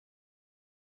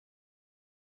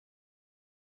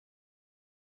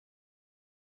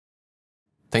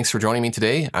Thanks for joining me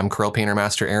today. I'm Corel Painter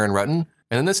Master Aaron Rutten,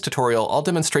 and in this tutorial, I'll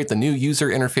demonstrate the new user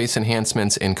interface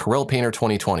enhancements in Corel Painter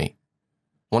 2020.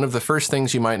 One of the first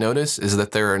things you might notice is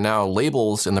that there are now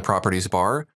labels in the properties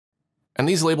bar, and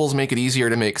these labels make it easier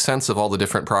to make sense of all the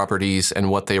different properties and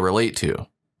what they relate to.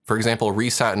 For example,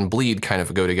 reset and bleed kind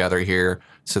of go together here,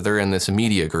 so they're in this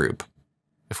media group.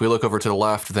 If we look over to the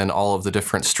left, then all of the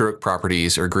different stroke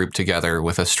properties are grouped together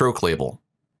with a stroke label.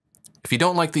 If you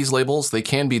don't like these labels, they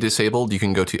can be disabled. You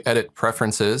can go to Edit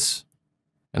Preferences,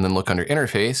 and then look under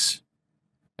Interface,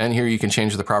 and here you can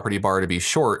change the property bar to be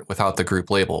short without the group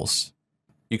labels.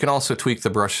 You can also tweak the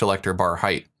brush selector bar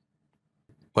height.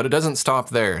 But it doesn't stop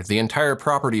there. The entire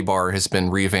property bar has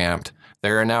been revamped.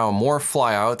 There are now more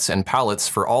flyouts and palettes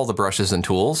for all the brushes and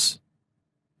tools.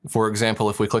 For example,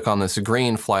 if we click on this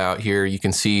grain flyout here, you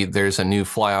can see there's a new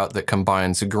flyout that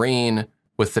combines grain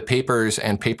with the papers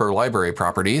and paper library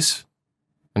properties.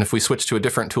 And if we switch to a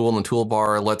different tool in the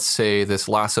toolbar, let's say this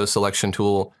lasso selection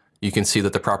tool, you can see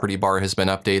that the property bar has been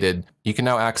updated. You can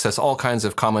now access all kinds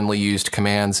of commonly used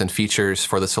commands and features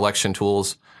for the selection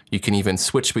tools. You can even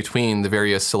switch between the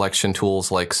various selection tools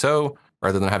like so,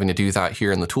 rather than having to do that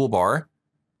here in the toolbar.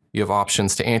 You have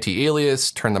options to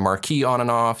anti-alias, turn the marquee on and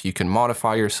off, you can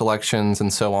modify your selections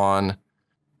and so on.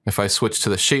 If I switch to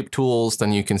the shape tools,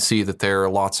 then you can see that there are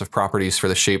lots of properties for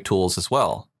the shape tools as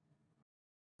well.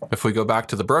 If we go back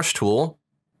to the brush tool,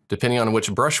 depending on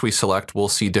which brush we select, we'll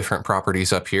see different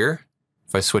properties up here.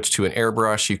 If I switch to an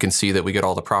airbrush, you can see that we get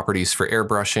all the properties for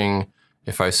airbrushing.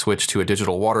 If I switch to a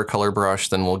digital watercolor brush,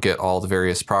 then we'll get all the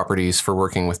various properties for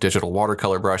working with digital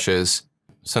watercolor brushes.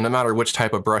 So no matter which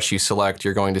type of brush you select,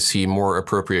 you're going to see more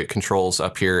appropriate controls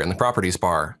up here in the properties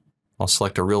bar. I'll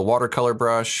select a real watercolor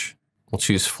brush. We'll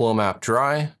choose Flow Map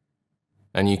Dry.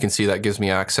 And you can see that gives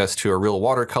me access to a real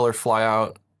watercolor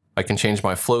flyout. I can change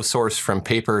my flow source from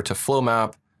paper to flow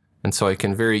map. And so I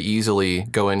can very easily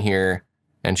go in here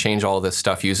and change all this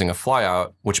stuff using a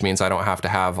flyout, which means I don't have to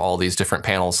have all these different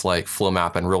panels like flow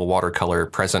map and real watercolor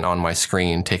present on my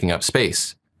screen taking up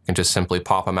space. I can just simply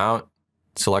pop them out,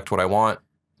 select what I want,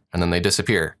 and then they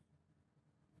disappear.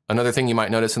 Another thing you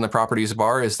might notice in the properties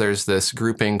bar is there's this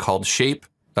grouping called shape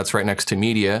that's right next to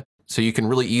media. So you can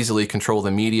really easily control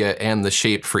the media and the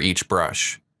shape for each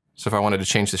brush. So if I wanted to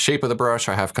change the shape of the brush,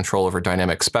 I have control over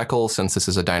dynamic speckle. Since this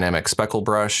is a dynamic speckle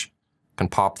brush, I can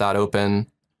pop that open,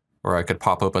 or I could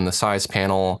pop open the size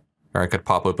panel, or I could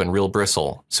pop open real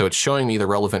bristle. So it's showing me the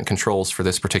relevant controls for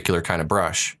this particular kind of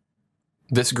brush.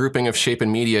 This grouping of shape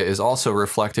and media is also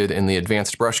reflected in the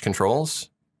advanced brush controls.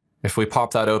 If we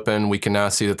pop that open, we can now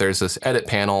see that there's this edit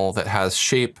panel that has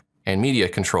shape and media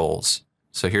controls.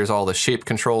 So here's all the shape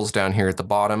controls down here at the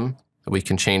bottom. We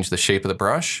can change the shape of the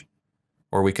brush,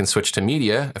 or we can switch to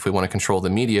media if we want to control the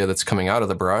media that's coming out of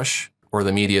the brush, or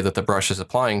the media that the brush is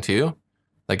applying to.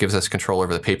 That gives us control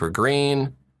over the paper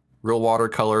grain, real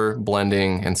watercolor,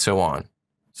 blending, and so on.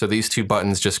 So these two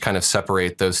buttons just kind of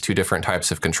separate those two different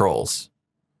types of controls.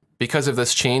 Because of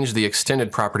this change, the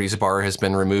extended properties bar has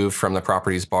been removed from the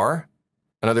properties bar.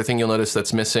 Another thing you'll notice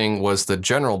that's missing was the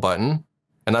general button,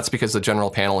 and that's because the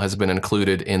general panel has been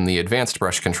included in the advanced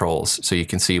brush controls. So you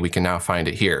can see we can now find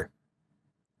it here.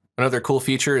 Another cool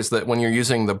feature is that when you're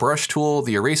using the brush tool,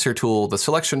 the eraser tool, the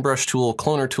selection brush tool,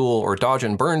 cloner tool, or dodge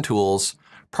and burn tools,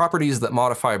 properties that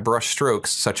modify brush strokes,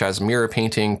 such as mirror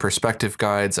painting, perspective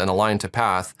guides, and align to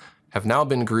path, have now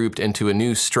been grouped into a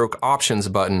new stroke options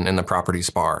button in the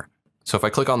properties bar. So if I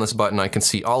click on this button, I can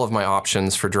see all of my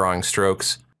options for drawing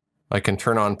strokes. I can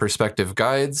turn on perspective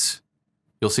guides.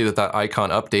 You'll see that that icon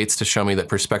updates to show me that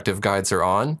perspective guides are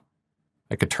on.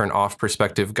 I could turn off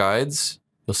perspective guides.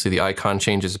 You'll see the icon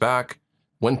changes back.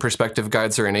 When perspective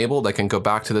guides are enabled, I can go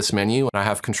back to this menu and I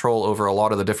have control over a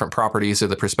lot of the different properties of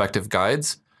the perspective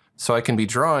guides. So I can be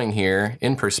drawing here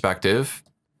in perspective.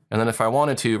 And then if I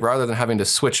wanted to, rather than having to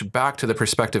switch back to the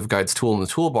perspective guides tool in the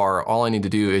toolbar, all I need to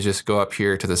do is just go up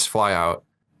here to this flyout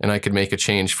and I could make a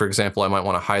change. For example, I might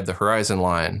want to hide the horizon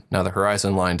line. Now the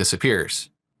horizon line disappears.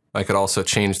 I could also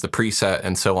change the preset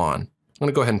and so on. I'm going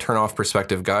to go ahead and turn off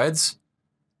perspective guides.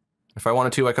 If I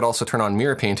wanted to, I could also turn on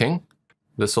mirror painting.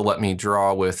 This will let me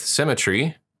draw with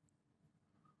symmetry.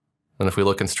 And if we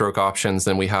look in stroke options,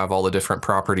 then we have all the different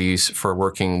properties for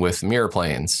working with mirror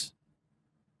planes.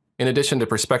 In addition to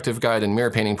perspective guide and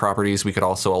mirror painting properties, we could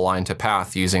also align to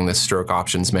path using this stroke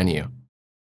options menu.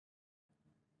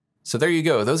 So there you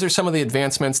go. Those are some of the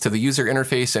advancements to the user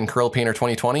interface in Corel Painter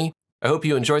 2020. I hope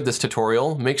you enjoyed this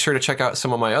tutorial. Make sure to check out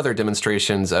some of my other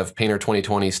demonstrations of Painter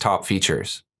 2020's top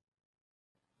features.